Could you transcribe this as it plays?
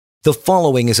The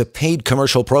following is a paid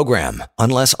commercial program.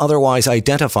 Unless otherwise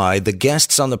identified, the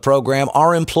guests on the program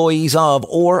are employees of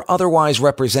or otherwise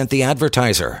represent the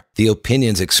advertiser. The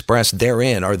opinions expressed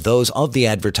therein are those of the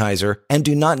advertiser and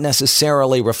do not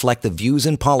necessarily reflect the views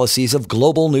and policies of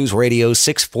Global News Radio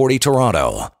 640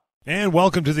 Toronto. And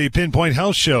welcome to the PinPoint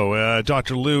Health Show.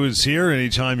 Dr. Lou is here.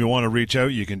 Anytime you want to reach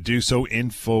out, you can do so.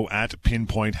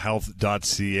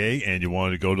 info@pinpointhealth.ca. And you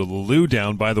want to go to the Lou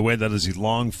Down. By the way, that is a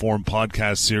long-form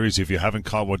podcast series. If you haven't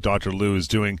caught what Dr. Lou is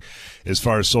doing as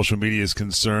far as social media is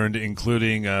concerned,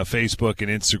 including Facebook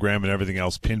and Instagram and everything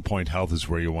else, PinPoint Health is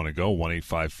where you want to go.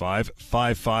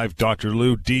 1-855-55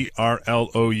 Lou,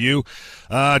 DRLOU.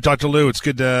 Dr. Lou, it's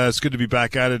good to be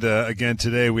back at it again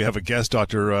today. We have a guest,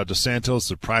 Dr. Santos,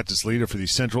 the practice leader for the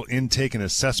Central Intake and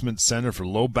Assessment Center for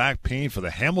Low Back Pain for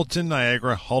the Hamilton,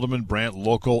 Niagara, Haldeman, Brant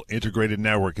Local Integrated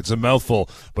Network. It's a mouthful,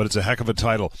 but it's a heck of a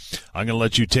title. I'm going to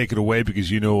let you take it away because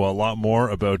you know a lot more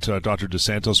about Dr.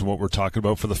 DeSantos and what we're talking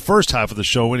about for the first half of the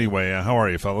show anyway. How are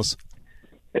you, fellas?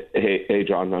 Hey,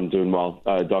 John, I'm doing well.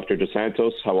 Dr.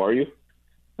 DeSantos, how are you?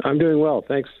 I'm doing well.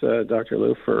 Thanks, Dr.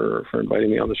 Lou, for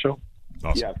inviting me on the show.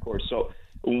 Awesome. Yeah, of course. So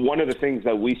one of the things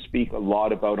that we speak a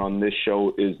lot about on this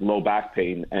show is low back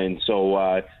pain. And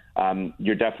so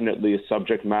you're definitely a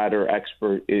subject matter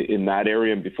expert in that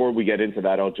area. And before we get into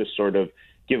that, I'll just sort of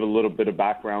give a little bit of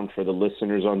background for the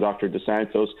listeners on Dr.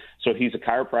 DeSantos. So he's a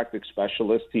chiropractic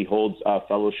specialist. He holds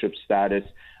fellowship status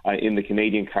in the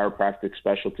Canadian Chiropractic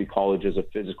Specialty Colleges of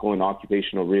Physical and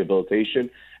Occupational Rehabilitation,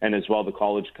 and as well the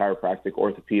College of Chiropractic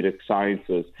Orthopedic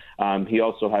Sciences. He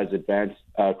also has advanced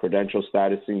credential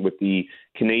statusing with the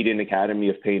Canadian Academy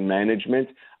of Pain Management,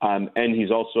 and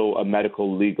he's also a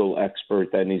medical legal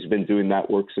expert, and he's been doing that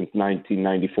work since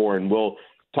 1994, and we'll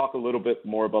talk a little bit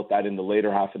more about that in the later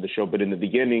half of the show. But in the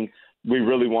beginning, we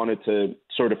really wanted to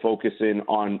sort of focus in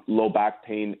on low back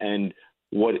pain and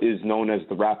what is known as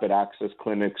the rapid access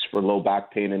clinics for low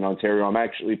back pain in Ontario. I'm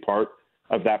actually part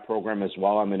of that program as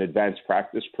well. I'm an advanced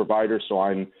practice provider, so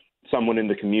I'm someone in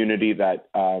the community that,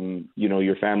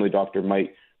 your family doctor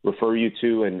might refer you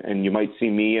to, and you might see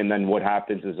me. And then what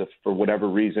happens is if for whatever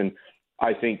reason,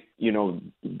 I think,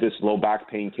 this low back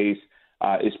pain case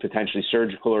is potentially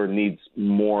surgical or needs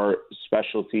more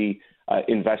specialty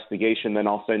investigation, then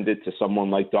I'll send it to someone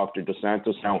like Dr.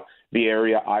 DeSantos. Now, the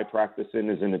area I practice in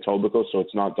is in Etobicoke, so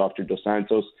it's not Dr.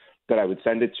 DeSantos that I would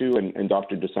send it to, and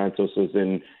Dr. DeSantos is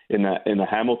in the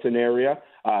Hamilton area,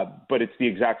 but it's the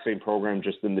exact same program,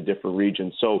 just in the different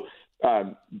regions. So,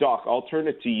 Doc, I'll turn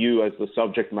it to you as the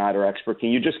subject matter expert. Can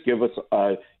you just give us,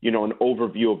 an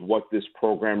overview of what this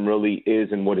program really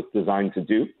is and what it's designed to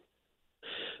do?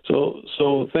 So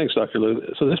thanks, Dr. Lou.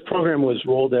 So this program was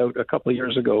rolled out a couple of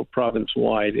years ago,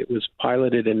 province-wide. It was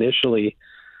piloted initially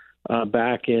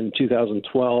back in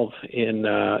 2012 in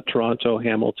Toronto,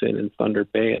 Hamilton, and Thunder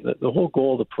Bay. And the whole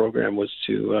goal of the program was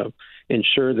to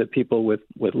ensure that people with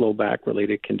low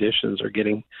back-related conditions are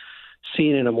getting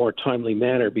seen in a more timely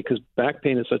manner, because back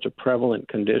pain is such a prevalent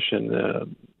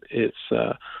condition.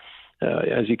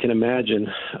 As you can imagine,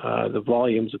 the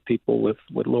volumes of people with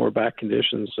lower back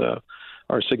conditions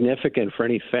are significant for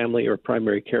any family or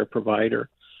primary care provider.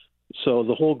 So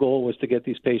the whole goal was to get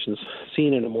these patients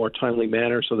seen in a more timely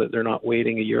manner so that they're not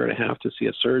waiting a year and a half to see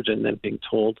a surgeon and then being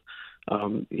told,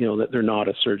 that they're not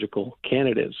a surgical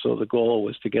candidate. So the goal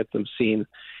was to get them seen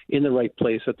in the right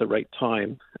place at the right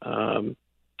time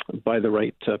by the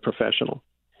right professional.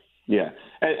 Yeah,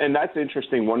 and that's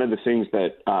interesting. One of the things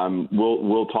that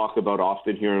we'll talk about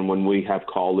often here, and when we have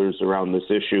callers around this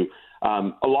issue,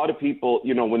 a lot of people,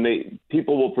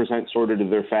 people will present sort of to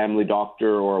their family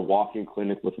doctor or a walk-in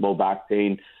clinic with low back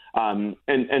pain, and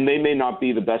they may not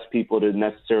be the best people to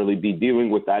necessarily be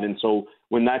dealing with that. And so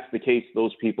when that's the case,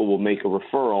 those people will make a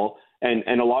referral,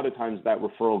 and a lot of times that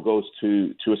referral goes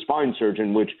to a spine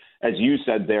surgeon, which, as you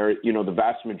said there, the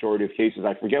vast majority of cases,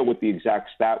 I forget what the exact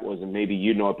stat was, and maybe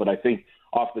you know it, but I think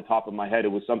off the top of my head, it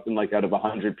was something like out of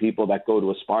 100 people that go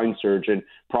to a spine surgeon,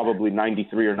 probably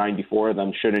 93 or 94 of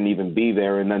them shouldn't even be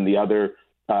there. And then the other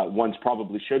ones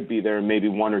probably should be there, and maybe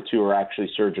one or two are actually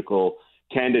surgical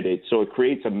candidates. So it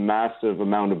creates a massive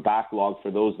amount of backlog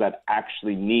for those that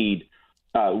actually need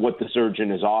what the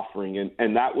surgeon is offering.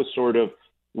 And that was sort of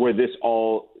where this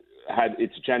all had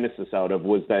its genesis out of,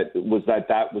 was that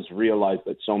was realized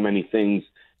that so many things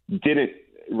didn't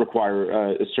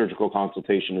require a surgical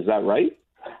consultation. Is that right?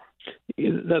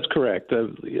 That's correct. As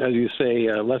you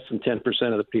say, less than 10%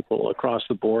 of the people across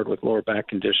the board with lower back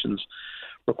conditions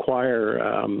require,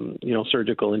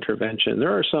 surgical intervention.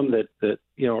 There are some that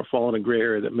fall in a gray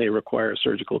area that may require a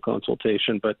surgical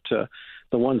consultation, but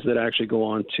the ones that actually go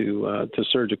on to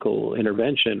surgical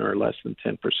intervention are less than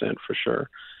 10% for sure.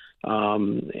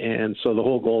 And so the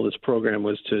whole goal of this program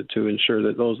was to ensure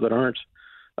that those that aren't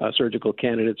surgical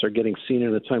candidates are getting seen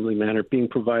in a timely manner, being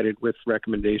provided with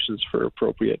recommendations for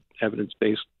appropriate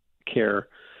evidence-based care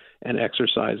and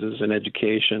exercises and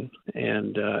education,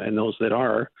 and those that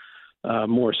are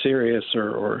more serious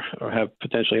or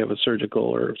potentially have a surgical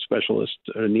or specialist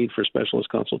or need for specialist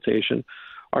consultation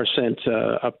are sent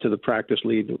up to the practice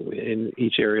lead in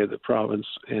each area of the province,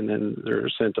 and then they're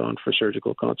sent on for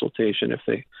surgical consultation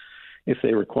if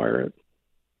they require it.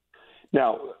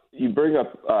 Now, you bring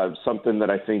up something that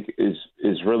I think is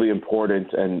really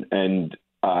important, and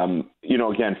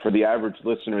again, for the average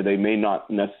listener, they may not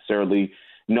necessarily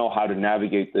know how to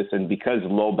navigate this, and because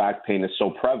low back pain is so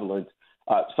prevalent,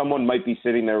 someone might be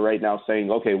sitting there right now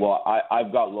saying, okay, well,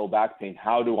 I've got low back pain.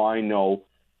 How do I know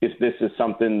if this is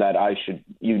something that I should,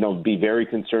 be very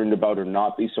concerned about or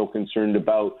not be so concerned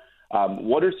about?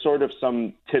 What are sort of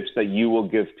some tips that you will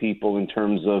give people in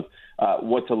terms of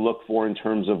what to look for in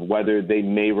terms of whether they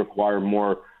may require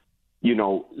more,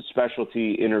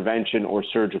 specialty intervention or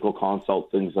surgical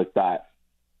consult, things like that?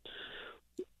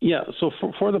 Yeah, so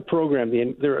for the program,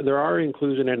 there are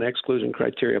inclusion and exclusion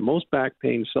criteria. Most back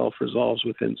pain self-resolves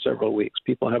within several weeks.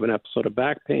 People have an episode of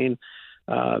back pain.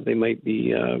 They might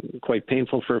be quite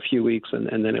painful for a few weeks,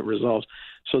 and then it resolves.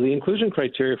 So the inclusion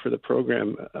criteria for the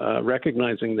program,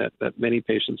 recognizing that many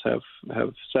patients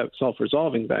have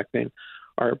self-resolving back pain,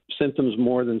 are symptoms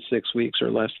more than 6 weeks or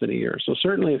less than a year. So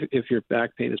certainly if your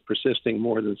back pain is persisting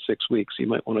more than 6 weeks, you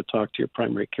might want to talk to your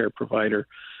primary care provider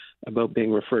about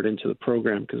being referred into the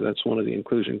program, because that's one of the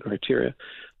inclusion criteria.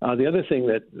 The other thing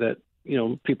that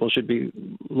people should be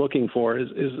looking for is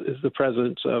the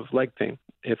presence of leg pain,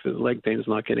 if the leg pain is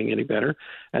not getting any better.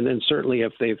 And then certainly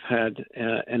if they've had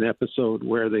an episode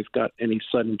where they've got any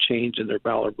sudden change in their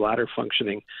bowel or bladder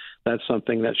functioning, that's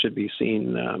something that should be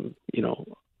seen,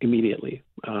 immediately.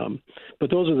 But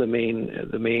those are the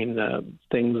main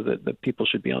things that people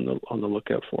should be on the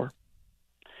lookout for.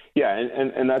 Yeah,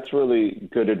 and that's really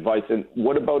good advice. And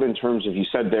what about in terms of, you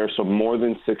said there, so more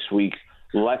than 6 weeks,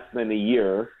 less than a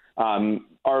year,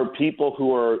 are people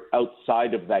who are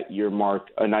outside of that year mark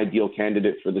an ideal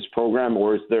candidate for this program,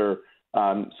 or is there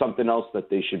something else that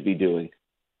they should be doing?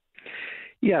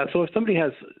 Yeah, so if somebody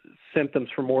has symptoms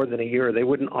for more than a year, they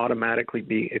wouldn't automatically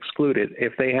be excluded.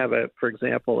 If they have, for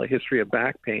example, a history of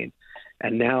back pain,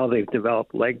 and now they've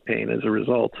developed leg pain as a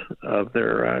result of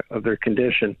their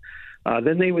condition,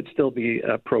 then they would still be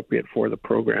appropriate for the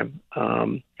program.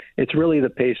 It's really the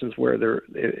patients where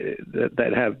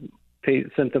that have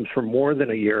symptoms for more than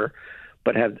a year,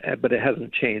 but it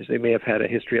hasn't changed. They may have had a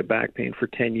history of back pain for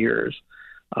 10 years.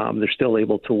 They're still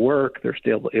able to work. They're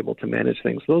still able to manage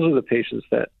things. Those are the patients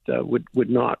that would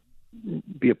not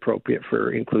be appropriate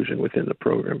for inclusion within the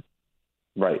program.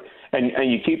 Right.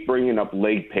 And you keep bringing up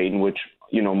leg pain, which,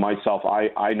 myself,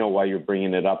 I know why you're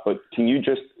bringing it up, but can you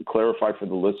just clarify for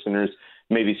the listeners,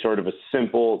 maybe sort of a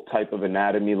simple type of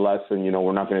anatomy lesson?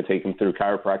 We're not going to take them through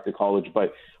chiropractic college,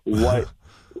 but what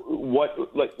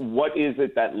is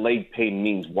it that leg pain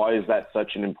means? Why is that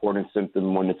such an important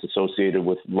symptom when it's associated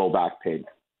with low back pain?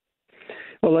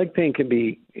 Well, leg pain can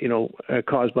be,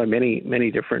 caused by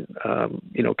many different,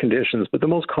 conditions, but the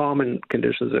most common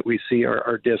conditions that we see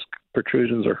are disc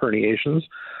protrusions or herniations,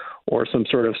 or some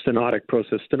sort of stenotic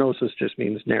process. Stenosis just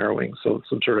means narrowing, so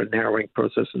some sort of narrowing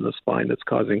process in the spine that's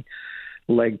causing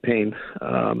leg pain,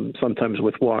 sometimes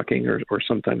with walking or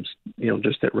sometimes,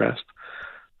 just at rest.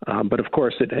 But of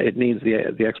course, it needs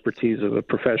the expertise of a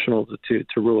professional to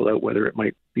rule out whether it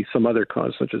might be some other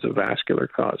cause, such as a vascular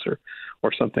cause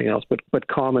or something else. But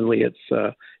commonly,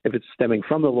 it's if it's stemming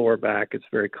from the lower back, it's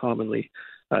very commonly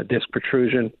disc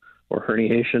protrusion or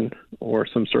herniation or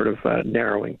some sort of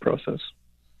narrowing process.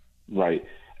 Right.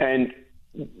 And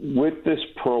with this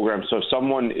program, so if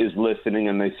someone is listening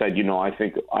and they said, I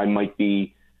think I might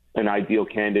be an ideal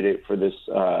candidate for this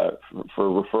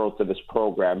for referral to this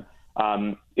program.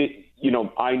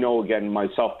 I know, again,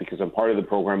 myself, because I'm part of the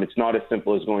program, it's not as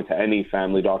simple as going to any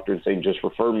family doctor and saying, just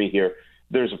refer me here.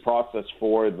 There's a process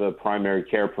for the primary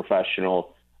care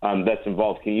professional that's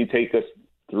involved. Can you take us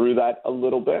through that a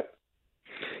little bit?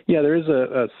 Yeah, there is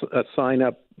a sign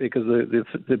up, because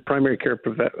the primary care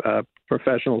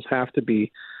professionals have to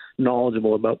be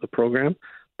knowledgeable about the program.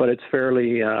 But it's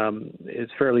fairly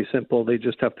simple. They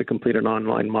just have to complete an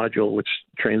online module which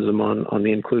trains them on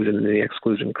the inclusion and the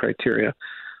exclusion criteria.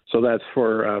 So that's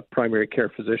for primary care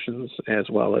physicians as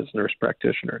well as nurse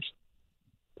practitioners.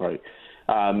 Right.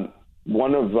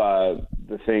 One of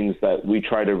the things that we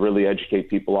try to really educate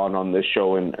people on this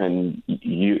show, and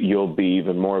you'll be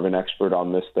even more of an expert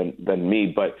on this than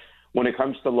me, but when it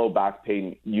comes to low back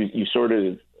pain, you sort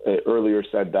of earlier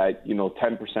said that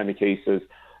 10% of cases,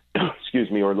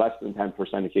 or less than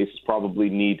 10% of cases probably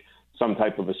need some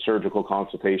type of a surgical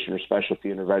consultation or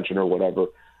specialty intervention or whatever.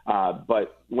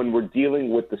 But when we're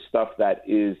dealing with the stuff that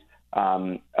is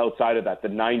outside of that, the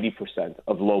 90%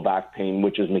 of low back pain,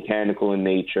 which is mechanical in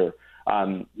nature,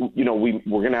 we're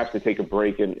going to have to take a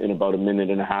break in about a minute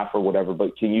and a half or whatever.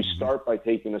 But can you start by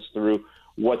taking us through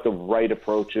what the right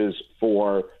approach is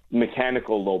for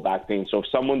mechanical low back pain? So if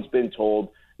someone's been told,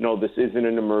 no, this isn't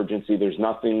an emergency, there's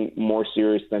nothing more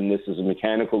serious than this is a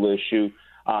mechanical issue.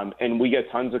 And we get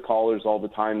tons of callers all the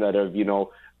time that have,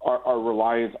 are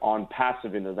reliant on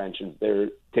passive interventions. They're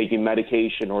taking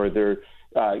medication or they're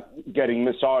getting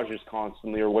massages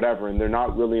constantly or whatever, and they're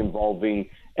not really involving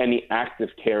any active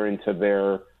care into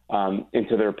their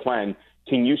plan.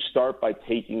 Can you start by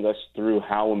taking us through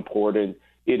how important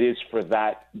it is for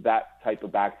that type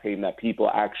of back pain that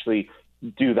people actually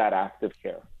do that active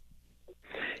care?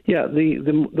 Yeah,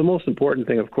 the most important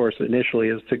thing, of course, initially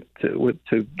is to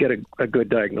get a good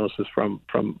diagnosis from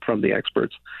the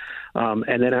experts,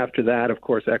 and then after that, of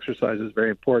course, exercise is very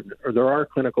important. Or there are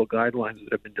clinical guidelines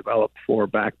that have been developed for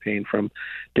back pain from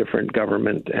different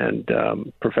government and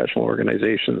professional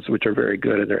organizations, which are very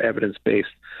good and they're evidence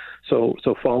based. So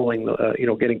following,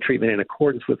 getting treatment in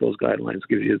accordance with those guidelines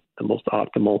gives you the most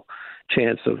optimal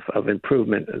chance of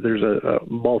improvement. There's a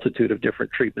multitude of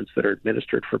different treatments that are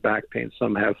administered for back pain.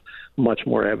 Some have much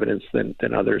more evidence than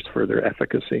others for their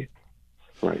efficacy.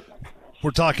 Right. We're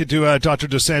talking to Dr.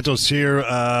 DeSantos here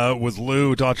with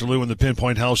Lou, Dr. Lou, and the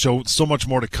PinPoint Health Show. So much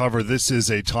more to cover. This is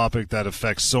a topic that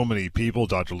affects so many people.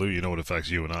 Dr. Lou, you know it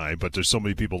affects you and I, but there's so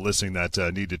many people listening that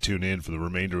need to tune in for the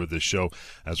remainder of this show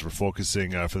as we're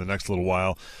focusing for the next little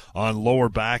while on lower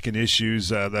back and issues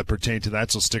that pertain to that.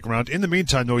 So stick around. In the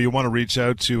meantime, though, you want to reach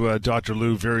out to Dr.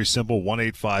 Lou. Very simple,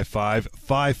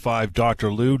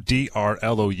 1-855-55 Lou,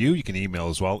 DRLOU. You can email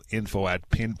as well,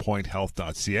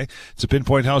 info@pinpointhealth.ca. It's a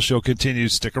PinPoint Health Show. Continue.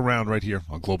 Stick around right here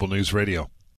on Global News Radio.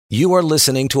 You are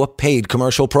listening to a paid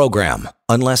commercial program.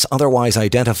 Unless otherwise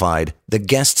identified, the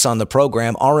guests on the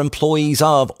program are employees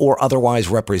of or otherwise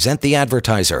represent the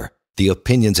advertiser. The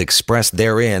opinions expressed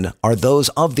therein are those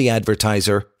of the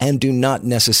advertiser and do not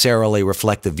necessarily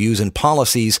reflect the views and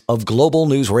policies of Global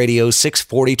News Radio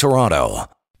 640 Toronto.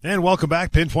 And welcome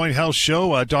back, PinPoint Health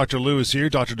Show. Dr. Lou is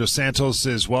here, Dr.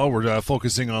 DeSantos as well. We're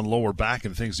focusing on lower back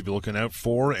and things to be looking out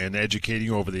for and educating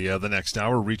over the next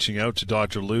hour. Reaching out to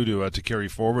Dr. Lou to carry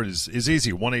forward is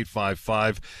easy.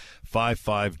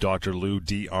 1-855-55 Dr. Lou,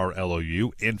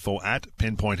 DRLOU,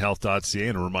 info@pinpointhealth.ca.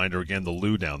 And a reminder again, the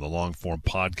Lou Down, the long form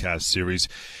podcast series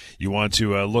you want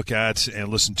to look at and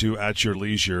listen to at your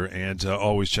leisure, and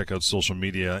always check out social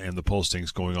media and the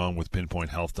postings going on with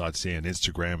pinpointhealth.ca and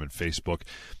Instagram and Facebook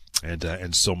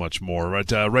and so much more.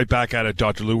 Right back at it,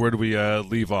 Dr. Lou. Where do we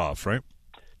leave off, right?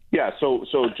 Yeah, so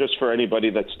just for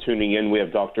anybody that's tuning in, we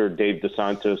have Dr. Dave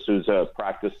DeSantos, who's a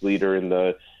practice leader in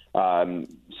the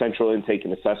Central Intake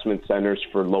and Assessment Centers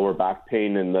for Lower Back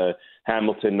Pain in the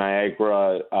Hamilton,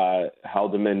 Niagara,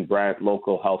 Haldeman, Brant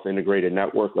Local Health Integrated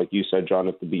Network. Like you said, John,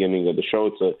 at the beginning of the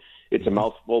show, it's a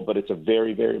mouthful, but it's a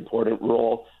very, very important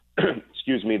role,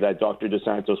 that Dr.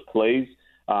 DeSantos plays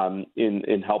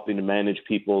in helping to manage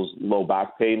people's low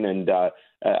back pain. And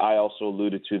I also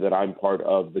alluded to that I'm part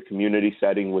of the community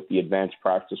setting with the advanced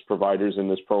practice providers in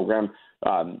this program.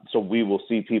 So we will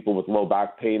see people with low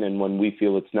back pain, and when we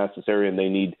feel it's necessary and they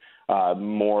need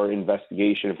more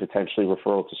investigation and potentially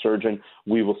referral to surgeon,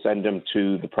 we will send them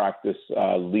to the practice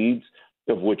leads,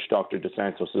 of which Dr.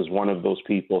 DeSantos is one of those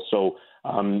people. So,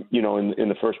 in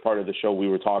the first part of the show, we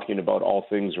were talking about all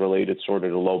things related sort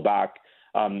of to low back,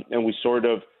 and we sort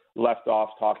of left off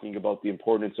talking about the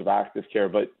importance of active care.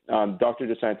 But Dr.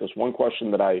 DeSantos, one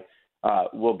question that I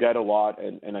will get a lot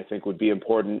and I think would be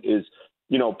important is,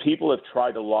 people have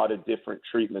tried a lot of different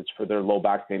treatments for their low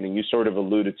back pain, and you sort of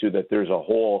alluded to that there's a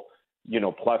whole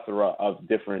plethora of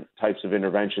different types of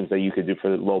interventions that you could do for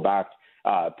the low back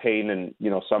pain. And,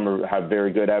 some have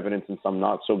very good evidence and some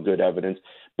not so good evidence.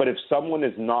 But if someone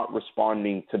is not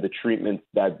responding to the treatment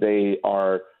that they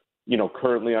are,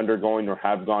 currently undergoing or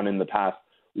have gone in the past,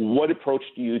 what approach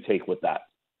do you take with that?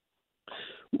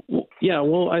 Yeah,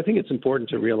 well, I think it's important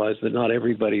to realize that not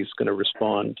everybody's going to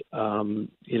respond,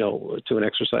 to an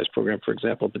exercise program, for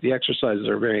example. But the exercises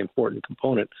are a very important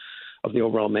component of the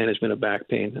overall management of back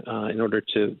pain in order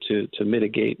to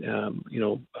mitigate,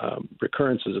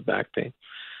 recurrences of back pain.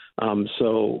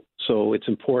 So it's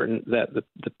important that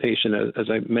the patient, as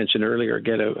I mentioned earlier,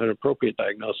 get an appropriate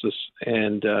diagnosis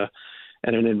and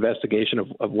and an investigation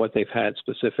of what they've had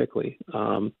specifically.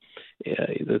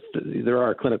 There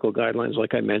are clinical guidelines,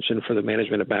 like I mentioned, for the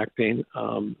management of back pain.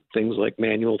 Things like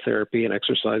manual therapy and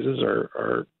exercises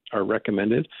are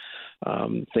recommended.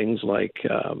 Things like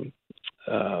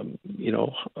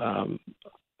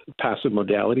passive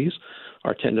modalities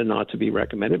are tended not to be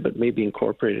recommended, but may be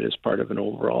incorporated as part of an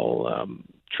overall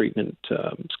treatment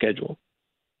schedule.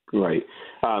 Right.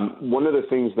 One of the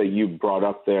things that you brought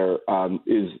up there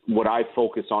is what I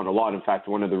focus on a lot. In fact,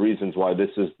 one of the reasons why this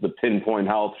is the PinPoint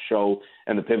Health show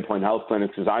and the PinPoint Health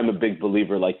clinics is I'm a big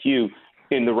believer, like you,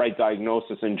 in the right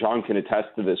diagnosis. And John can attest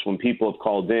to this. When people have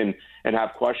called in and have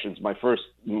questions, my first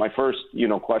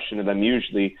question to them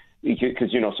usually,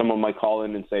 because someone might call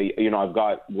in and say, I've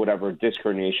got whatever disc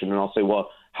herniation, and I'll say, well,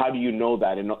 how do you know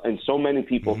that? And so many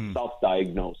people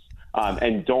self-diagnose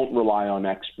and don't rely on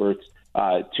experts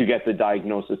to get the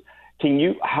diagnosis.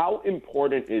 How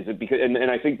important is it? Because, and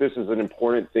I think this is an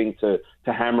important thing to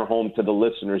hammer home to the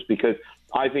listeners, because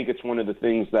I think it's one of the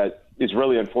things that is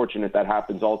really unfortunate that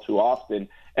happens all too often.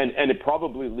 And it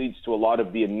probably leads to a lot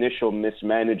of the initial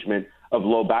mismanagement of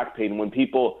low back pain when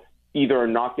people either are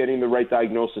not getting the right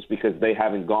diagnosis because they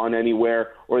haven't gone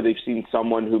anywhere, or they've seen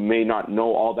someone who may not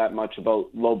know all that much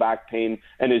about low back pain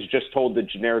and is just told the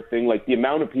generic thing. Like the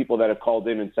amount of people that have called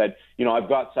in and said, I've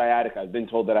got sciatica. I've been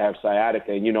told that I have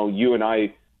sciatica. And, you and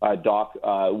I, Doc,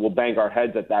 will bang our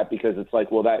heads at that, because it's like,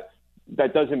 well, that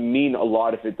doesn't mean a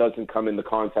lot if it doesn't come in the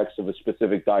context of a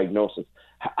specific diagnosis.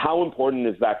 How important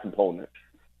is that component?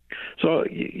 So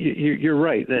you're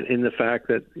right that in the fact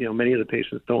that many of the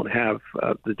patients don't have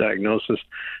the diagnosis,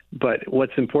 but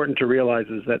what's important to realize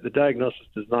is that the diagnosis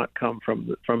does not come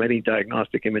from any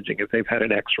diagnostic imaging. If they've had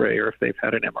an X-ray or if they've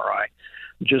had an MRI,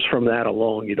 just from that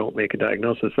alone, you don't make a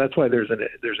diagnosis. That's why there's an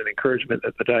encouragement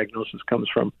that the diagnosis comes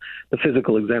from the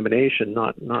physical examination,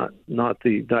 not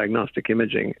the diagnostic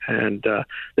imaging. And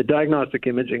the diagnostic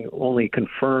imaging only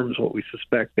confirms what we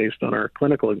suspect based on our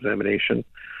clinical examination.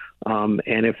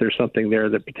 And if there's something there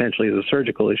that potentially is a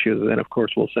surgical issue, then of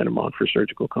course we'll send them on for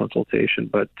surgical consultation.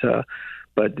 But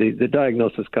the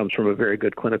diagnosis comes from a very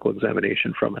good clinical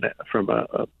examination from a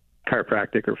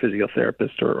chiropractic or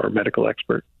physiotherapist or medical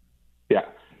expert. Yeah,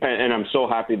 and I'm so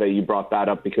happy that you brought that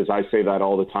up, because I say that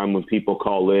all the time when people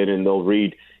call in and they'll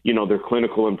read, their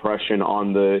clinical impression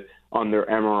on their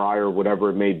MRI or whatever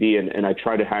it may be, and I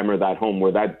try to hammer that home,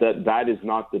 where that is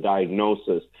not the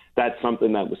diagnosis. That's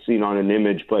something that was seen on an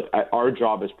image. But our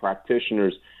job as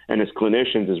practitioners and as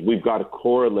clinicians is we've got to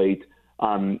correlate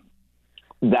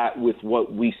that with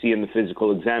what we see in the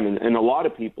physical exam. And a lot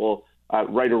of people,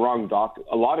 right or wrong, Doc,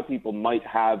 a lot of people might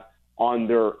have on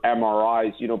their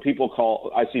MRIs,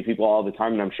 I see people all the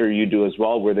time, and I'm sure you do as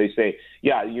well, where they say,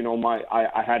 yeah,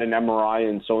 I had an MRI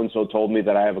and so told me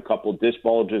that I have a couple disc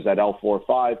bulges at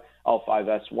L4-5,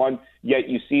 L5-S1, yet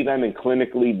you see them and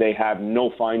clinically they have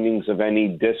no findings of any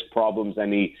disc problems,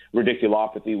 any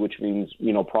radiculopathy, which means,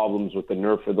 problems with the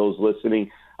nerve for those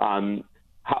listening.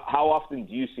 How often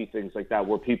do you see things like that,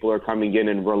 where people are coming in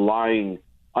and relying,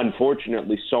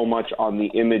 unfortunately, so much on the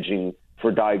imaging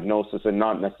for diagnosis and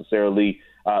not necessarily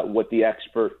what the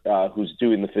expert who's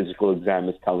doing the physical exam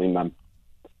is telling them?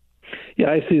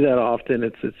 Yeah, I see that often.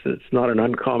 It's not an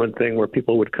uncommon thing where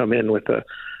people would come in with a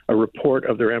report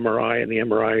of their MRI, and the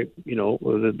MRI,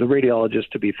 the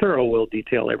radiologist, to be thorough, will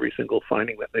detail every single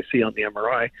finding that they see on the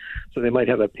MRI. So they might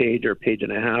have a page or a page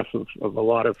and a half of a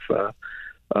lot of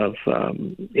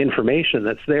information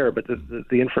that's there, but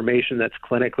the information that's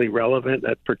clinically relevant,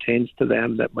 that pertains to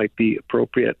them, that might be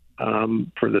appropriate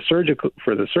for the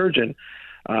surgeon,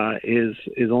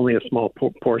 is only a small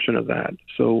portion of that.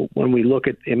 So when we look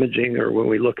at imaging, or when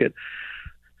we look at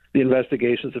the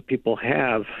investigations that people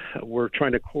have, we're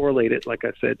trying to correlate it, like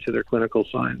I said, to their clinical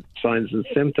signs and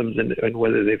symptoms, and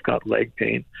whether they've got leg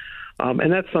pain.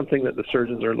 And that's something that the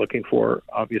surgeons are looking for,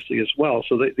 obviously, as well.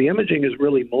 So the imaging is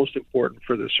really most important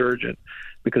for the surgeon,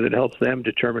 because it helps them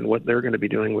determine what they're going to be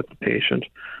doing with the patient.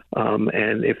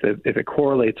 And if it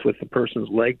correlates with the person's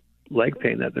leg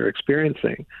pain that they're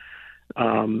experiencing,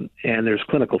 and there's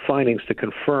clinical findings to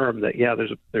confirm that, yeah,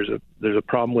 there's a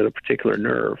problem with a particular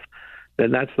nerve,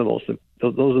 then those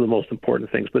are the most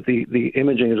important things. But the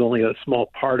imaging is only a small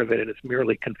part of it, and it's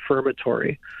merely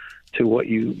confirmatory to what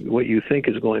you think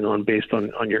is going on based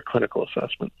on your clinical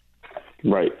assessment.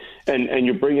 Right. And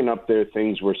you're bringing up there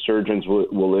things where surgeons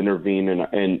will intervene.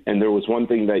 And there was one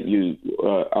thing that you,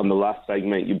 on the last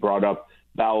segment, you brought up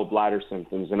bowel bladder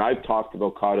symptoms. And I've talked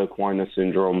about cauda equina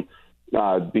syndrome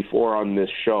before on this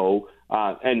show.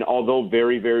 And although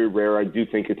very, very rare, I do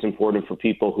think it's important for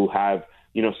people who have,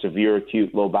 severe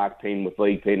acute low back pain with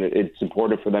leg pain. It's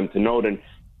important for them to note. And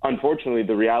unfortunately,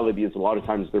 the reality is a lot of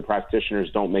times their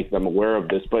practitioners don't make them aware of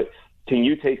this. But can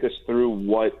you take us through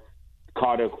what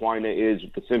cauda equina is,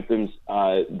 the symptoms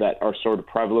that are sort of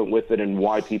prevalent with it, and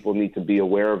why people need to be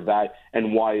aware of that,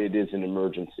 and why it is an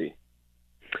emergency?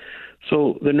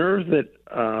 So the nerves that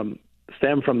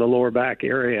stem from the lower back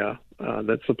area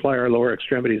that supply our lower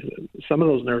extremities, some of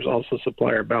those nerves also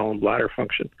supply our bowel and bladder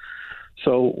function.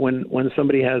 So when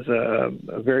somebody has a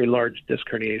very large disc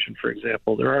herniation, for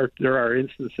example, there are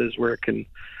instances where it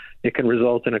can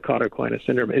result in a cauda equina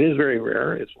syndrome. It is very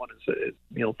rare. It's one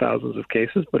in thousands of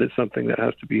cases, but it's something that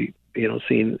has to be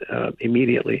seen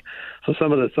immediately. So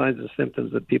some of the signs and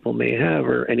symptoms that people may have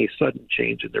are any sudden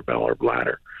change in their bowel or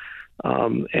bladder.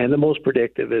 And the most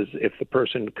predictive is if the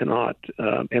person cannot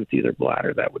empty their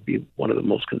bladder. That would be one of the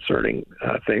most concerning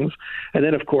things. And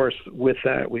then, of course, with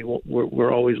that,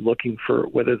 we're always looking for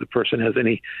whether the person has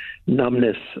any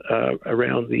numbness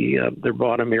around their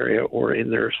bottom area or in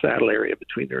their saddle area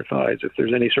between their thighs. If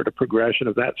there's any sort of progression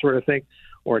of that sort of thing,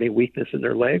 or any weakness in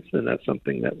their legs, then that's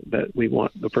something that we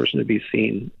want the person to be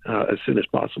seen as soon as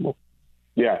possible.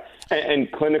 Yeah, and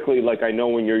clinically, like, I know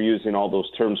when you're using all those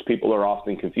terms, people are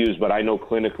often confused, but I know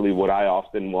clinically what I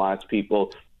often will ask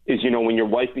people is, when you're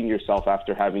wiping yourself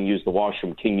after having used the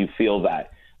washroom, can you feel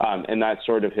that? And that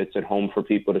sort of hits it home for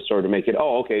people to sort of make it,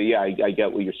 oh, okay, yeah, I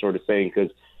get what you're sort of saying,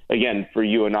 because, again, for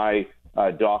you and I,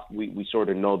 Doc, we sort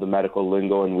of know the medical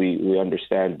lingo and we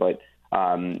understand, but,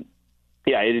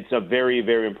 it's a very,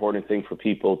 very important thing for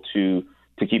people to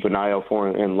keep an eye out for,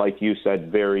 and like you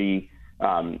said, very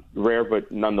rare,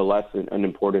 but nonetheless an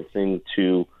important thing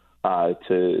to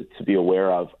be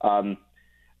aware of.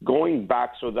 Going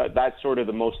back, so that's sort of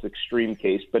the most extreme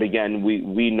case. But again,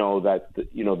 we know that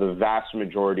the vast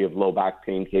majority of low back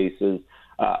pain cases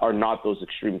are not those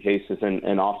extreme cases,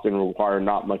 and often require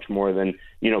not much more than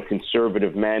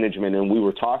conservative management. And we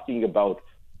were talking about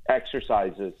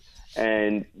exercises.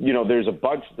 And, there's a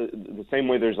bunch, the same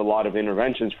way there's a lot of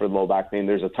interventions for low back pain,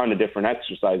 there's a ton of different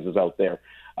exercises out there.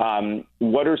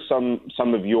 What are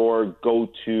some of your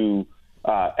go-to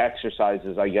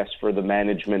exercises, I guess, for the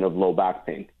management of low back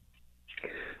pain?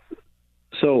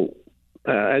 So,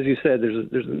 as you said,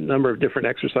 there's a number of different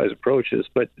exercise approaches,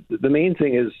 but the main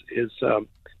thing is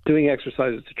doing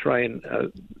exercises to try and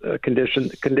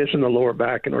condition the lower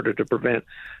back in order to prevent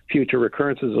future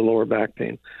recurrences of lower back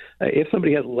pain. If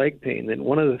somebody has leg pain, then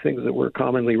one of the things that we're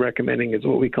commonly recommending is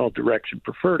what we call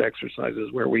direction-preferred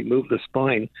exercises, where we move the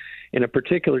spine in a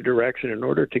particular direction in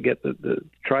order to get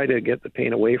try to get the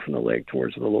pain away from the leg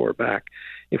towards the lower back.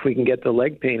 If we can get the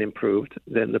leg pain improved,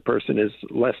 then the person is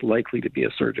less likely to be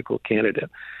a surgical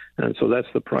candidate. And so that's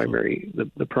the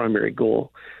primary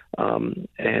goal. And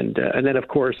then, of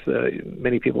course,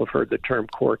 many people have heard the term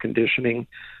core conditioning,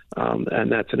 and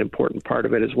that's an important part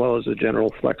of it, as well as the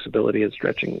general flexibility and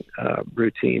stretching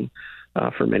routine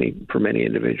for many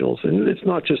individuals. And it's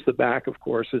not just the back, of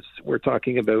course. We're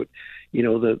talking about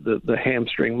the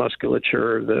hamstring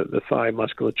musculature, the thigh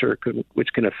musculature,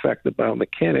 which can affect the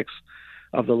biomechanics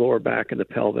of the lower back and the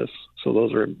pelvis. So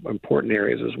those are important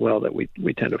areas as well that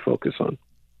we tend to focus on.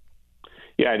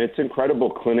 Yeah, and it's incredible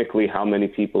clinically how many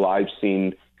people I've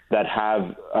seen that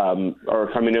have are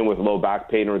coming in with low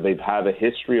back pain, or they've had a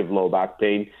history of low back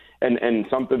pain. And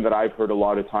something that I've heard a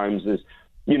lot of times is,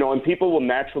 and people will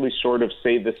naturally sort of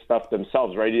say this stuff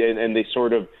themselves, right? And they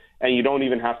sort of, and you don't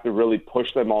even have to really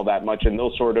push them all that much. And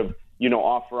they'll sort of,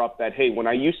 offer up that, hey, when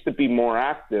I used to be more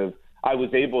active, I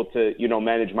was able to,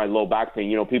 manage my low back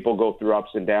pain. People go through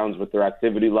ups and downs with their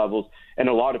activity levels. And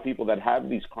a lot of people that have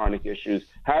these chronic issues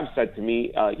have said to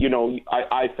me,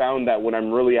 I found that when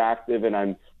I'm really active and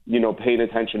I'm, paying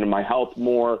attention to my health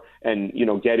more and,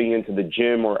 getting into the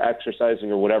gym or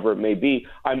exercising or whatever it may be,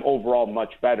 I'm overall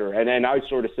much better. And I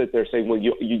sort of sit there saying, well,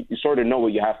 you sort of know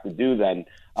what you have to do then.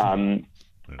 And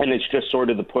it's just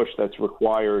sort of the push that's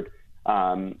required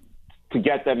to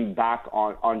get them back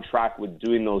on track with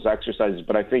doing those exercises.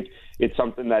 But I think it's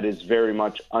something that is very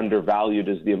much undervalued,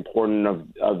 is the importance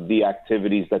of the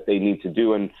activities that they need to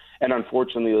do. And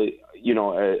unfortunately,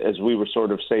 as we were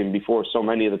sort of saying before, so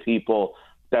many of the people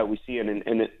that we see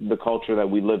in the culture that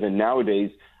we live in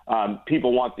nowadays,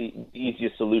 people want the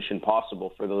easiest solution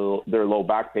possible for their low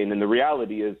back pain. And the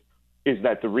reality is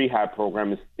that the rehab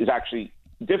program is actually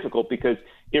difficult, because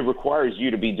it requires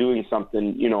you to be doing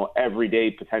something, every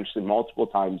day, potentially multiple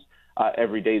times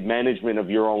every day. Management of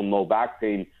your own low back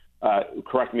pain,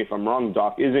 correct me if I'm wrong,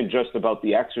 Doc, isn't just about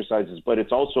the exercises, but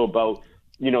it's also about,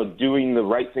 doing the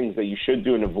right things that you should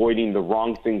do and avoiding the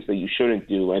wrong things that you shouldn't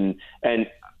do. And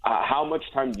how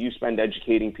much time do you spend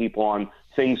educating people on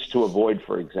things to avoid,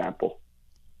 for example?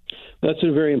 That's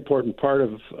a very important part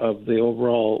of the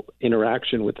overall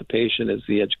interaction with the patient is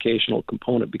the educational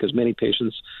component, because many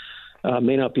patients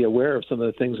may not be aware of some of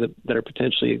the things that are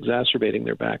potentially exacerbating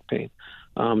their back pain.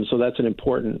 So that's an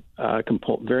important,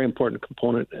 very important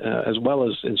component, as well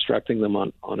as instructing them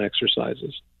on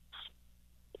exercises.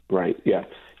 Right. Yeah.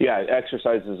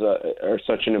 Exercises are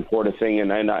such an important thing,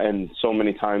 and so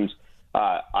many times,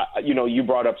 you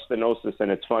brought up stenosis,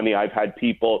 and it's funny. I've had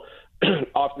people,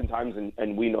 oftentimes,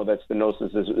 and we know that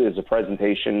stenosis is a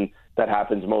presentation that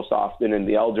happens most often in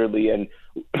the elderly, and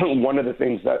one of the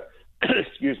things that,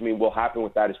 will happen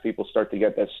with that is people start to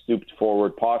get that stooped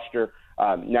forward posture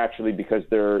naturally, because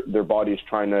their body is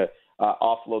trying to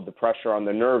offload the pressure on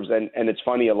the nerves, and it's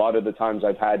funny. A lot of the times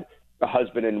I've had a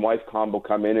husband and wife combo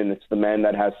come in, and it's the man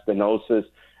that has stenosis,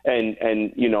 and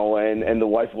the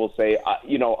wife will say,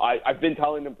 I've been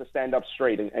telling him to stand up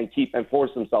straight and force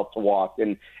himself to walk,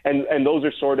 and those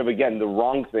are sort of, again, the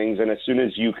wrong things. And as soon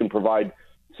as you can provide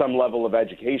some level of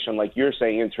education, like you're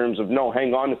saying, in terms of, no,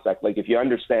 hang on a sec, like if you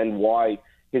understand why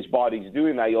his body's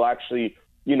doing that, you'll actually,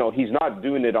 he's not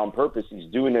doing it on purpose.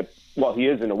 He's doing it, well, he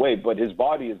is in a way, but his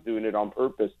body is doing it on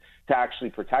purpose to actually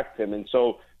protect him. And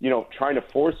so, trying to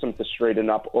force him to straighten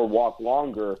up or walk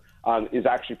longer is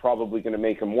actually probably going to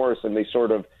make him worse. And they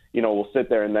sort of, will sit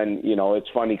there, and then, it's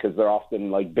funny because they're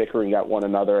often like bickering at one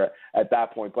another at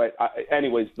that point. But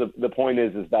anyways, the point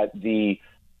is that the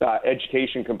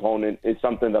education component is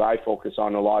something that I focus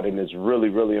on a lot, and is really,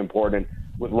 really important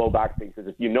with low back pain, because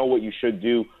if you know what you should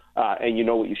do and you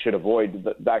know what you should avoid,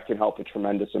 that can help a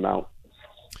tremendous amount.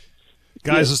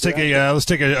 Guys, let's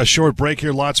take a short break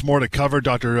here. Lots more to cover.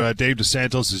 Dr. Dave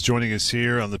DeSantos is joining us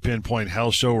here on the PinPoint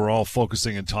Health Show. We're all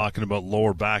focusing and talking about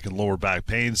lower back and lower back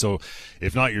pain. So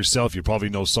if not yourself, you probably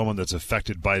know someone that's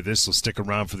affected by this. So stick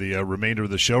around for the remainder of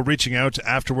the show. Reaching out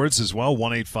afterwards as well,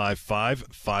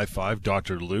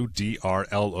 1-855-55-Dr. Lou,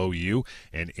 DRLOU,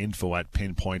 and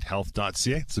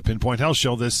info@pinpointhealth.ca. It's the PinPoint Health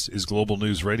Show. This is Global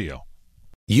News Radio.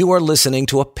 You are listening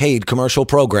to a paid commercial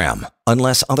program.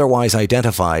 Unless otherwise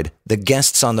identified, the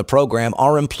guests on the program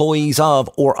are employees of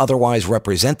or otherwise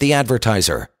represent the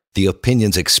advertiser. The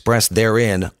opinions expressed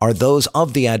therein are those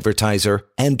of the advertiser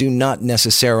and do not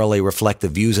necessarily reflect the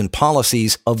views and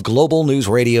policies of Global News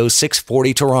Radio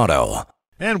 640 Toronto.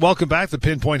 And welcome back to the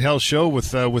PinPoint Health Show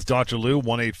with Dr. Lou,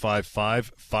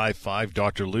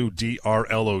 1-855-55-Dr. Lou,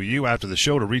 DRLOU. After the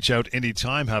show, to reach out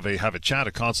anytime, have a chat,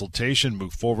 a consultation,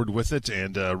 move forward with it.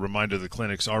 And a reminder, the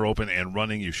clinics are open and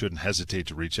running. You shouldn't hesitate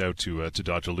to reach out to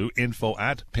Dr. Lou,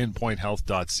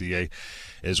 info@pinpointhealth.ca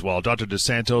as well. Dr.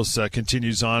 DeSantos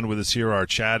continues on with us here, our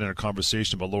chat and our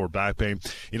conversation about lower back pain.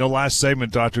 Last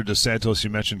segment, Dr. DeSantos, you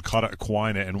mentioned cauda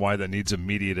equina and why that needs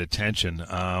immediate attention.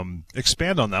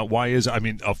 Expand on that. Why is,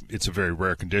 it's a very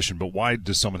rare condition, but why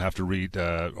does someone have to read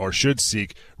or should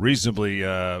seek reasonably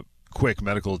quick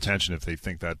medical attention if they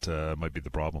think that might be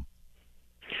the problem?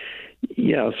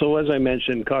 Yeah, so as I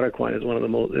mentioned, cauda equina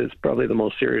is probably the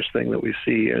most serious thing that we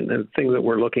see, and the thing that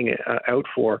we're looking out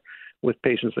for with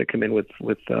patients that come in with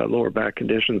lower back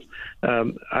conditions.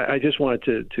 I just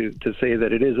wanted to say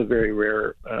that it is a very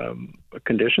rare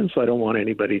condition, so I don't want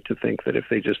anybody to think that if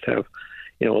they just have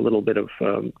a little bit of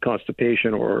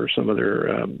constipation or some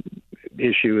other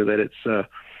issue that it's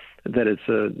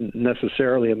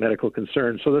necessarily a medical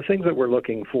concern. So the things that we're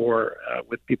looking for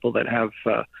with people that have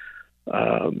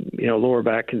lower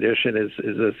back condition is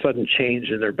a sudden change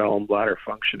in their bowel and bladder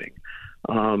functioning.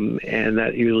 And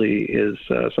that usually is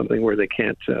something where they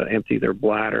can't empty their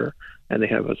bladder, and they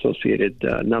have associated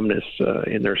numbness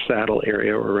in their saddle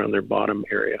area or around their bottom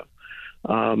area.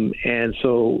 And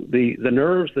so the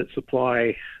nerves that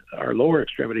supply our lower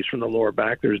extremities from the lower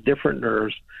back, there's different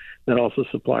nerves that also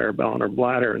supply our bowel and our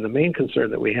bladder. And the main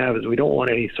concern that we have is we don't want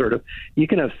any you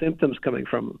can have symptoms coming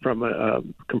from a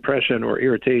compression or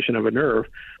irritation of a nerve,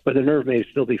 but the nerve may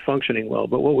still be functioning well.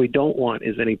 But what we don't want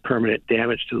is any permanent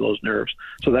damage to those nerves.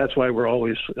 So that's why we're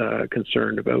always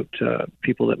concerned about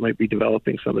people that might be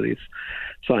developing some of these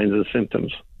signs and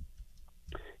symptoms.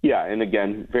 Yeah, and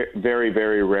again, very,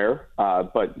 very rare,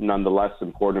 but nonetheless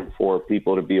important for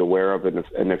people to be aware of. And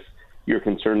if you're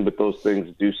concerned with those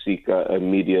things, do seek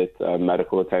immediate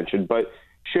medical attention. But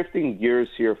shifting gears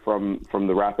here from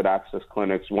the rapid access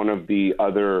clinics, one of the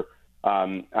other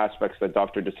aspects that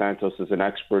Dr. DeSantos is an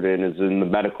expert in is in the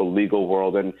medical legal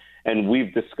world. And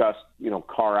we've discussed,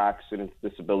 car accidents,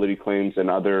 disability claims, and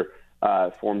other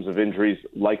forms of injuries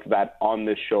like that on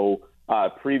this show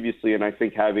previously. And I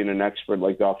think having an expert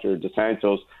like Dr.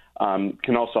 DeSantos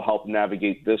can also help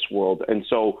navigate this world. And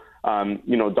so,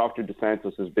 Dr.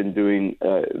 DeSantos has been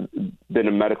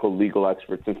a medical legal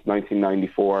expert since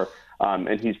 1994.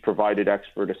 and he's provided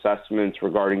expert assessments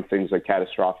regarding things like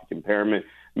catastrophic impairment,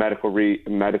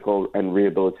 medical and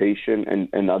rehabilitation,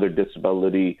 and other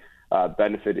disability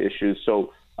benefit issues.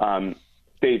 So,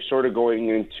 Dave, sort of going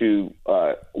into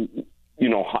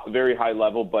very high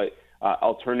level, but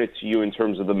I'll turn it to you in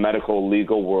terms of the medical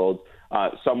legal world.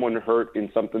 Someone hurt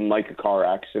in something like a car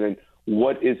accident.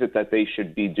 What is it that they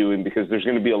should be doing? Because there's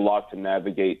going to be a lot to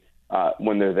navigate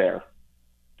when they're there.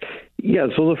 Yeah,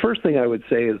 so the first thing I would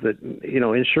say is that,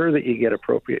 ensure that you get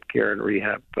appropriate care and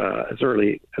rehab as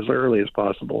early as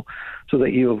possible, so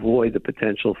that you avoid the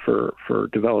potential for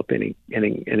developing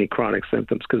any chronic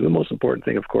symptoms. Because the most important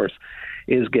thing, of course,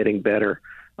 is getting better.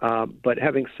 But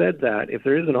having said that, if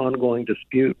there is an ongoing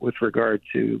dispute with regard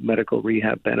to medical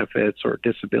rehab benefits or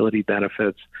disability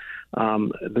benefits,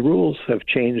 the rules have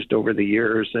changed over the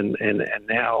years, and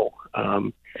now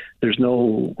there's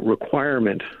no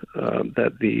requirement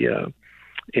that the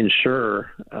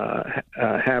insurer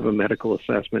have a medical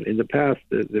assessment. In the past,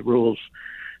 the rules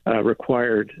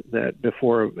required that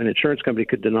before an insurance company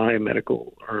could deny a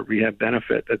medical or rehab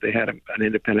benefit, that they had an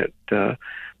independent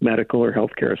medical or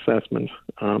healthcare assessment.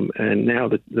 And now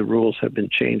the rules have been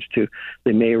changed to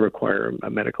they may require a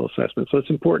medical assessment. So it's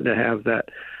important to have that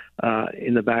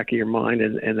in the back of your mind,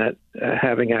 and that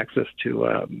having access to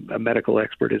a medical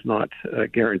expert is not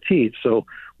guaranteed. So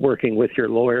working with your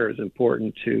lawyer is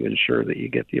important to ensure that you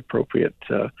get the appropriate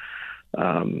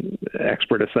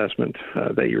expert assessment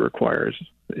that you require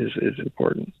is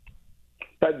important.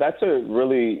 That's a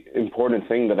really important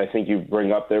thing that I think you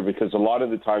bring up there, because a lot of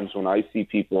the times when I see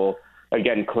people,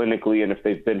 again, clinically, and if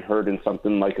they've been hurt in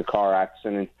something like a car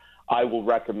accident, I will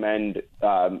recommend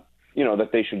that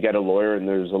they should get a lawyer, and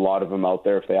there's a lot of them out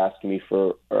there. If they ask me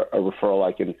for a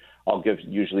referral, I'll give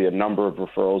usually a number of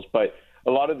referrals. But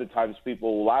a lot of the times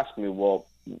people will ask me, well,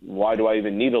 why do I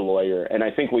even need a lawyer? And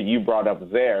I think what you brought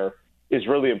up there is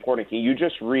really important. Can you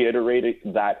just reiterate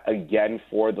that again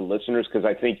for the listeners? Because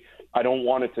I don't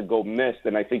want it to go missed,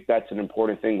 and I think that's an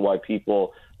important thing why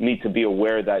people need to be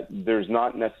aware that there's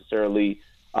not necessarily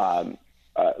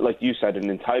like you said,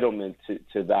 an entitlement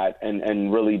to that,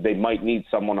 and really they might need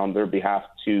someone on their behalf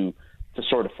to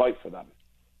sort of fight for them.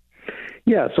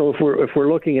 Yeah, so if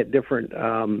we're looking at different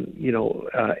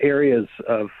areas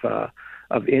of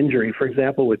injury, for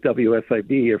example, with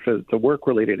WSIB, if it's a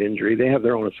work-related injury, they have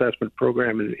their own assessment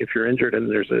program, and if you're injured and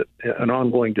there's an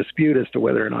ongoing dispute as to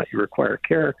whether or not you require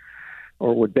care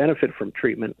or would benefit from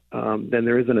treatment, then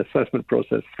there is an assessment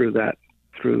process through that.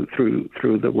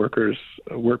 Through the Workers'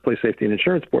 Workplace Safety and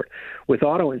Insurance Board. With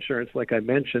auto insurance, like I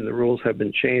mentioned, the rules have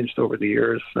been changed over the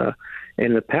years.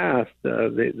 In the past,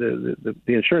 the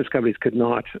insurance companies could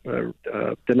not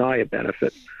deny a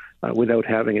benefit without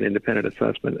having an independent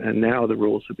assessment, and now the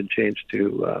rules have been changed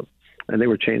to, and they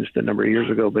were changed a number of years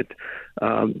ago, but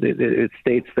it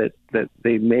states that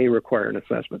they may require an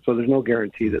assessment. So there's no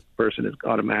guarantee that the person is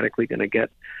automatically going to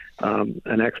get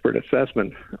an expert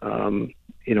assessment.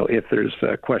 If there's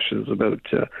questions about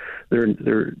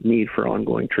their need for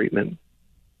ongoing treatment.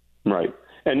 Right.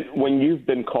 And when you've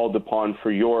been called upon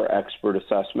for your expert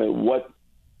assessment,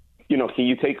 can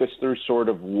you take us through sort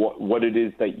of what it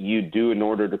is that you do in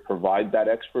order to provide that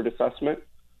expert assessment?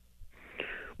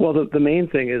 Well, the main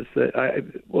thing is that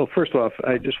first off,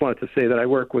 I just wanted to say that I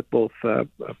work with both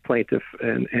plaintiff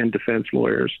and defense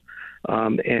lawyers.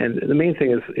 And the main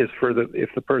thing is if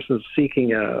the person is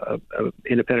seeking a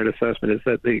independent assessment, is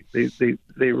that they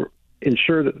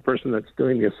ensure that the person that's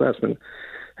doing the assessment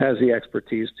has the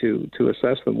expertise to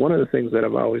assess them. One of the things that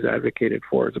I've always advocated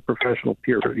for is a professional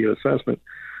peer review assessment.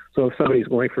 So if somebody's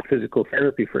going for physical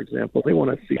therapy, for example, they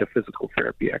want to see a physical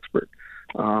therapy expert.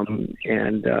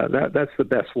 That's the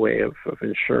best way of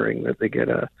ensuring that they get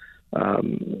a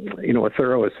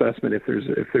thorough assessment if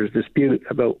there's dispute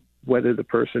about whether the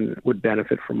person would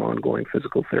benefit from ongoing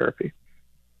physical therapy.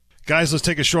 Guys, let's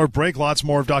take a short break. Lots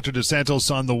more of Dr. DeSantos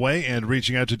on the way, and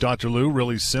reaching out to Dr. Lou,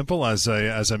 really simple. As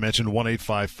I mentioned,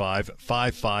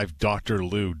 1-855-55-Dr.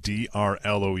 Lou,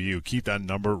 DRLOU. Keep that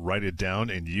number, write it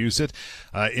down, and use it.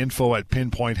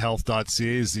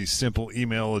 info@pinpointhealth.ca is the simple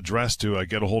email address to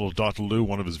get a hold of Dr. Lou,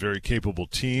 one of his very capable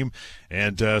team,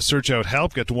 and search out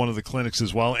help. Get to one of the clinics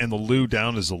as well, and the Lou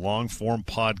Down is a long-form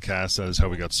podcast. That is how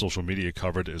we got social media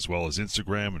covered, as well as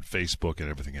Instagram and Facebook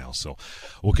and everything else. So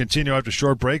we'll continue after a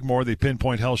short break. More of the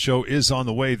Pinpoint Health Show is on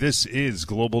the way. This is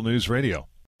Global News Radio.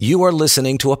 You are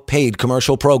listening to a paid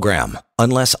commercial program.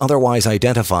 Unless otherwise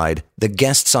identified, the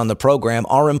guests on the program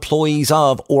are employees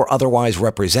of or otherwise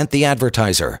represent the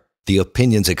advertiser. The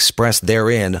opinions expressed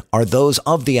therein are those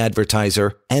of the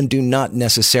advertiser and do not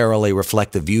necessarily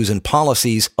reflect the views and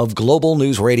policies of Global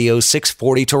News Radio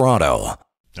 640 Toronto.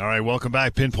 All right, welcome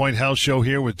back. PinPoint Health Show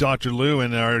here with Dr. Lou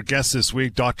and our guest this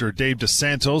week, Dr. Dave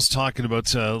DeSantos, talking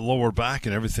about lower back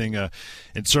and everything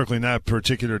encircling that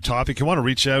particular topic. You want to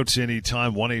reach out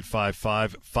anytime,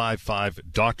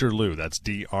 1-855-55 Lou. That's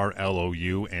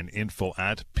DRLOU, and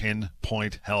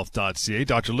info@pinpointhealth.ca.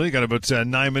 Dr. Lou, you got about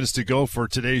 9 minutes to go for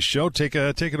today's show. Take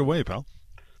it away, pal.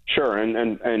 Sure,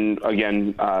 and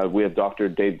again, we have Dr.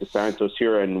 Dave DeSantos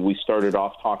here, and we started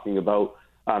off talking about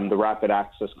the rapid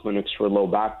access clinics for low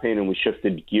back pain, and we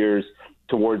shifted gears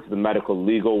towards the medical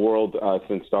legal world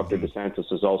since Dr.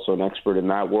 DeSantos is also an expert in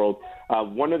that world.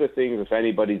 One of the things, if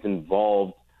anybody's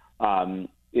involved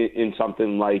in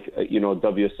something like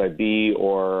WSIB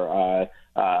or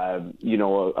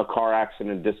a car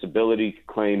accident disability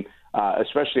claim,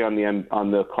 especially on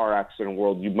the car accident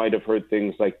world, you might have heard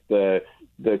things like the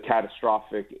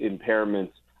catastrophic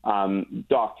impairments.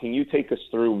 Doc, can you take us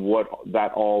through what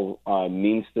that all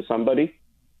means to somebody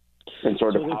and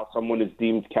sort of how someone is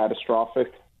deemed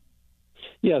catastrophic?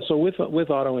 Yeah, so with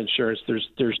auto insurance,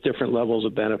 there's different levels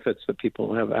of benefits that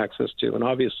people have access to, and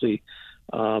obviously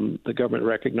the government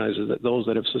recognizes that those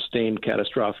that have sustained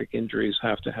catastrophic injuries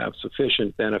have to have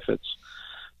sufficient benefits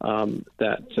for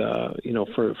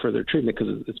their treatment,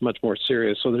 because it's much more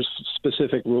serious. So there's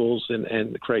specific rules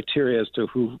and criteria as to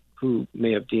who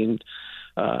may have deemed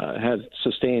had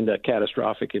sustained a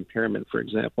catastrophic impairment, for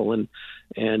example, and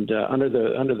under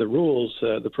the rules,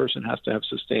 the person has to have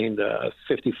sustained a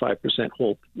 55%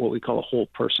 what we call a whole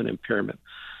person impairment.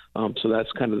 So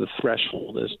that's kind of the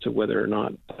threshold as to whether or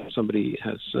not somebody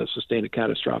has sustained a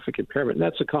catastrophic impairment, and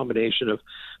that's a combination of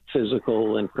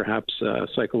physical and perhaps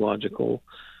psychological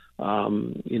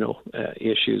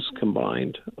issues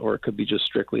combined, or it could be just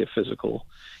strictly a physical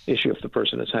issue if the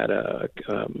person has had a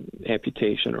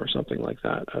amputation or something like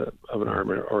that of an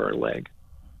arm or a leg.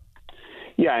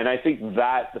 Yeah, and I think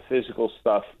that the physical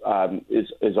stuff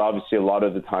is obviously a lot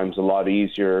of the times a lot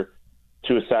easier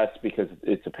to assess because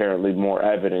it's apparently more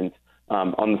evident.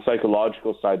 On the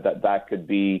psychological side, that could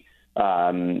be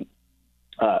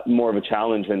more of a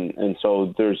challenge, and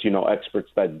so there's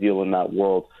experts that deal in that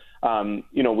world.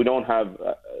 We don't have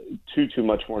too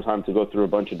much more time to go through a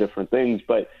bunch of different things,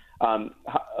 but can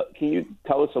you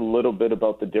tell us a little bit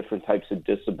about the different types of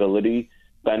disability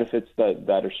benefits that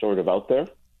are sort of out there?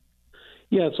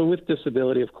 Yeah, so with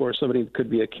disability, of course, somebody could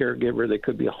be a caregiver, they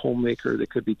could be a homemaker, they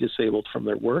could be disabled from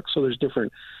their work. So there's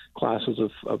different classes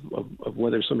of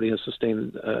whether somebody has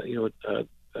sustained an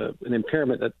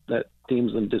impairment that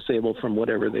deems them disabled from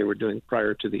whatever they were doing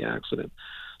prior to the accident.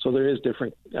 So there is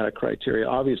different criteria.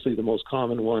 Obviously, the most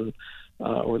common one,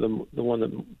 or the one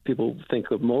that people think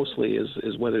of mostly,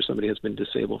 is whether somebody has been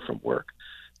disabled from work.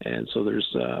 And so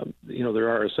there's, there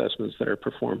are assessments that are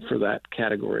performed for that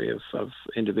category of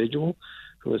individual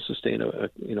who has sustained a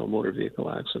motor vehicle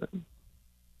accident.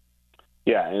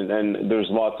 Yeah, and there's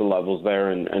lots of levels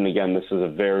there. And again, this is a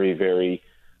very, very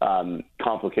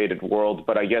complicated world.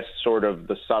 But I guess sort of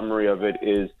the summary of it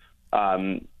is,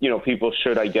 people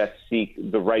should, I guess, seek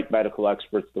the right medical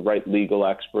experts, the right legal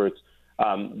experts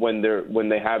when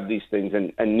they have these things.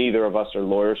 And neither of us are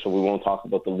lawyers, so we won't talk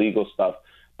about the legal stuff.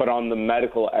 But on the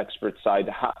medical expert side,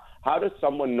 how does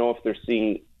someone know if they're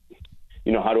seeing,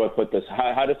 how do I put this?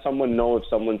 How does someone know if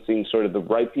someone's seeing sort of the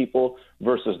right people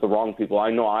versus the wrong people? I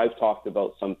know I've talked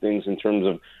about some things in terms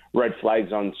of red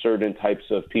flags on certain types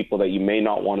of people that you may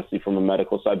not want to see from a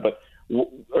medical side, but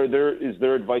is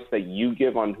there advice that you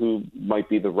give on who might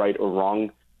be the right or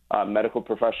wrong medical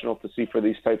professional to see for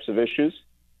these types of issues?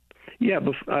 Yeah,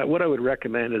 what I would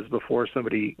recommend is before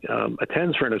somebody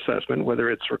attends for an assessment, whether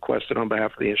it's requested on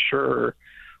behalf of the insurer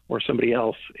or somebody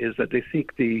else, is that they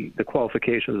seek the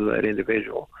qualifications of that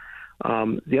individual.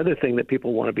 The other thing that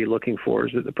people want to be looking for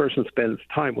is that the person spends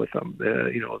time with them.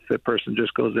 If the person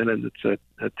just goes in and it's a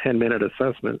 10-minute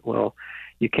assessment, well,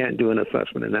 you can't do an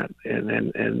assessment in that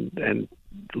and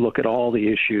look at all the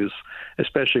issues,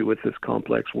 especially with this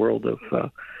complex world of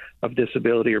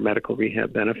disability or medical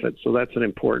rehab benefits. So that's an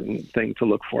important thing to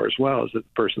look for as well, is that the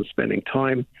person's spending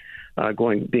time,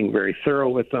 being very thorough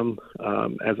with them.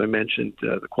 As I mentioned,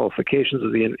 the qualifications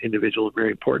of the individual are very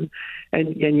important.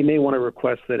 And you may want to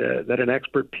request that an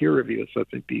expert peer review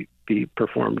assessment be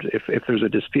performed if there's a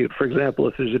dispute. For example,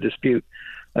 if there's a dispute,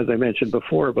 as I mentioned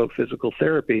before, about physical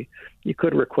therapy, you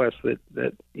could request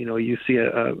that you see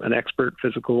an expert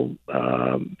physical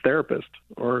therapist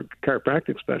or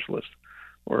chiropractic specialist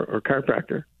or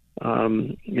chiropractor,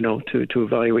 to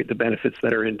evaluate the benefits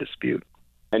that are in dispute.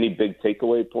 Any big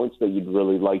takeaway points that you'd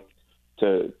really like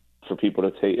for people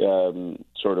to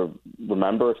sort of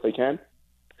remember if they can?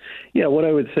 Yeah, what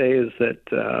I would say is that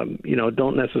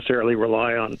don't necessarily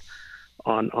rely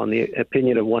on the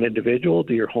opinion of one individual.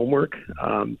 Do your homework.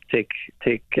 Take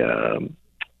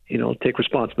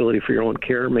responsibility for your own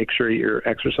care. Make sure you're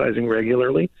exercising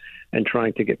regularly and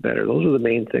trying to get better. Those are the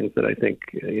main things that I think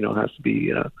has to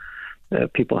be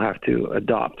people have to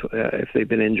adopt if they've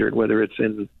been injured, whether it's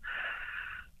in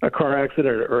a car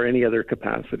accident or any other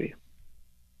capacity.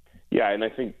 Yeah, and I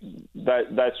think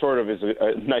that sort of is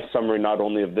a nice summary not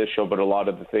only of this show, but a lot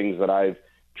of the things that I've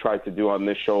tried to do on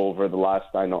this show over the last,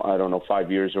 I don't know,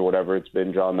 5 years or whatever it's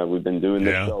been, John, that we've been doing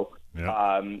this show.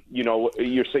 Yeah.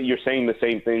 You're saying the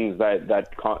same things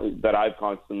that I've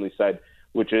constantly said,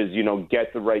 which is,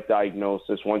 get the right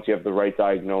diagnosis. Once you have the right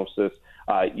diagnosis,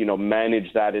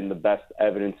 manage that in the best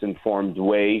evidence-informed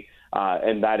way,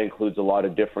 and that includes a lot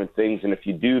of different things. And if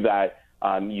you do that,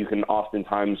 you can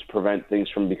oftentimes prevent things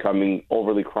from becoming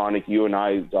overly chronic. You and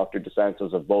I, Dr.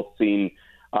 DeSantos, have both seen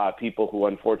people who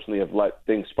unfortunately have let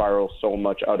things spiral so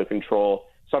much out of control,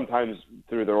 sometimes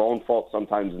through their own fault,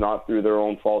 sometimes not through their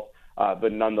own fault,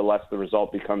 but nonetheless the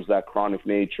result becomes that chronic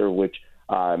nature, which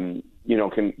can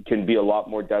be a lot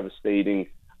more devastating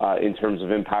in terms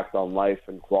of impact on life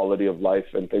and quality of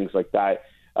life and things like that.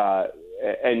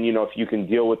 And if you can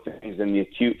deal with things in the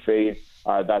acute phase,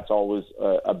 that's always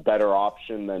a better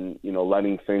option than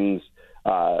letting things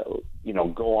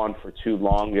go on for too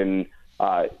long.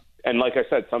 And like I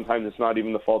said, sometimes it's not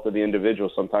even the fault of the individual.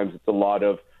 Sometimes it's a lot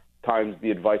of times the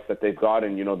advice that they've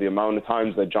gotten. The amount of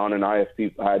times that John and I have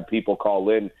had people call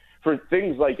in for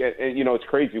things like, it's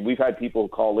crazy. We've had people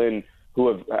call in who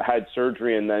have had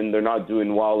surgery and then they're not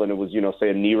doing well, and it was, say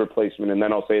a knee replacement, and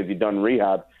then I'll say, have you done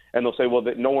rehab? And they'll say, well,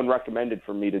 no one recommended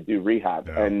for me to do rehab.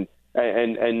 Yeah.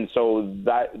 And so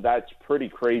that's pretty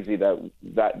crazy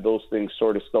that those things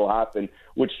sort of still happen,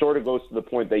 which sort of goes to the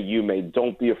point that you made.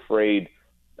 Don't be afraid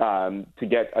to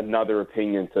get another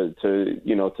opinion,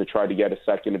 to try to get a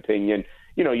second opinion.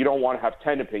 You don't want to have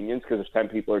 10 opinions, because if 10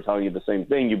 people are telling you the same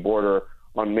thing, you border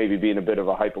on maybe being a bit of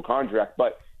a hypochondriac.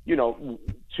 But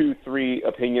 2-3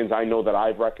 opinions, I know that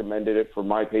I've recommended it for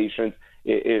my patients.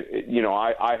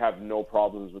 I have no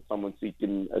problems with someone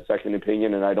seeking a second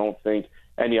opinion, and I don't think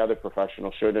any other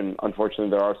professional should. And unfortunately,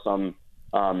 there are some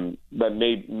that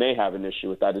may have an issue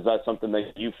with that. Is that something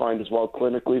that you find as well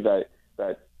clinically,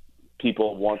 that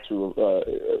people want to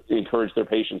encourage their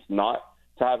patients not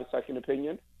to have a second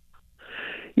opinion?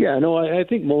 Yeah, no, I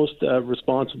think most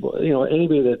responsible,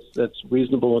 anybody that's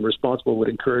reasonable and responsible would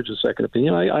encourage a second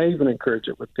opinion. I even encourage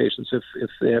it with patients if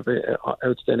they have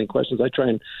outstanding questions. I try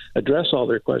and address all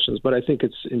their questions, but I think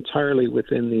it's entirely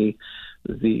within the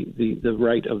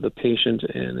right of the patient,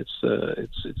 and it's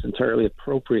entirely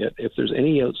appropriate if there's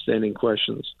any outstanding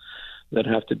questions that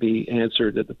have to be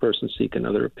answered, that the person seek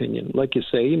another opinion. Like you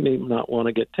say, you may not want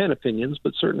to get 10 opinions,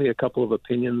 but certainly a couple of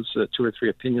opinions, 2 or 3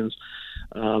 opinions,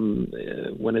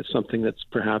 when it's something that's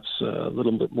perhaps a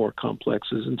little bit more complex,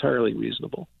 is entirely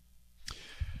reasonable.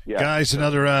 Yeah. Guys,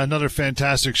 another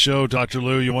fantastic show. Dr.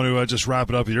 Lou, you want to just wrap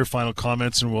it up with your final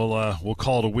comments, and we'll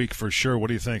call it a week for sure. What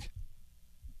do you think?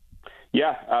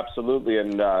 Yeah, absolutely.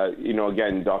 And,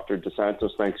 again, Dr.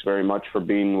 DeSantos, thanks very much for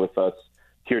being with us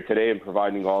here today and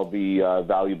providing all the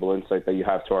valuable insight that you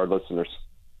have to our listeners.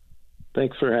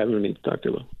 Thanks for having me,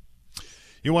 Dr. Lou.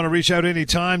 You want to reach out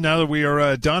anytime now that we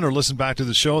are done, or listen back to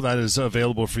the show, that is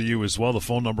available for you as well. The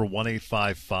phone number,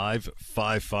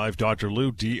 1-855-55-Dr.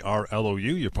 Lou,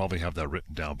 DRLOU. You probably have that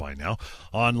written down by now.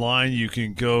 Online, you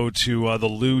can go to the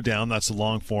Lou Down. That's the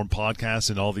long-form podcast,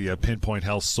 and all the PinPoint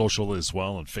Health social as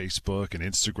well, and Facebook and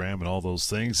Instagram and all those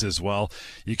things as well.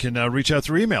 You can reach out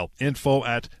through email,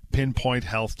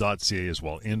 info@pinpointhealth.ca as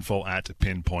well,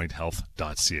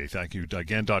 info@pinpointhealth.ca. Thank you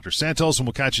again, Dr. Santos, and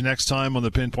we'll catch you next time on the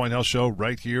PinPoint Health Show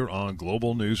right here on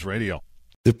Global News Radio.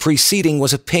 The preceding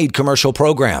was a paid commercial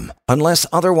program. Unless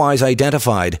otherwise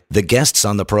identified, the guests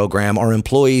on the program are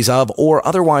employees of or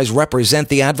otherwise represent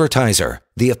the advertiser.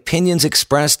 The opinions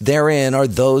expressed therein are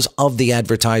those of the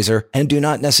advertiser and do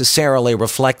not necessarily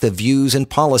reflect the views and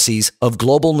policies of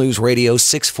Global News Radio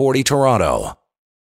 640 Toronto.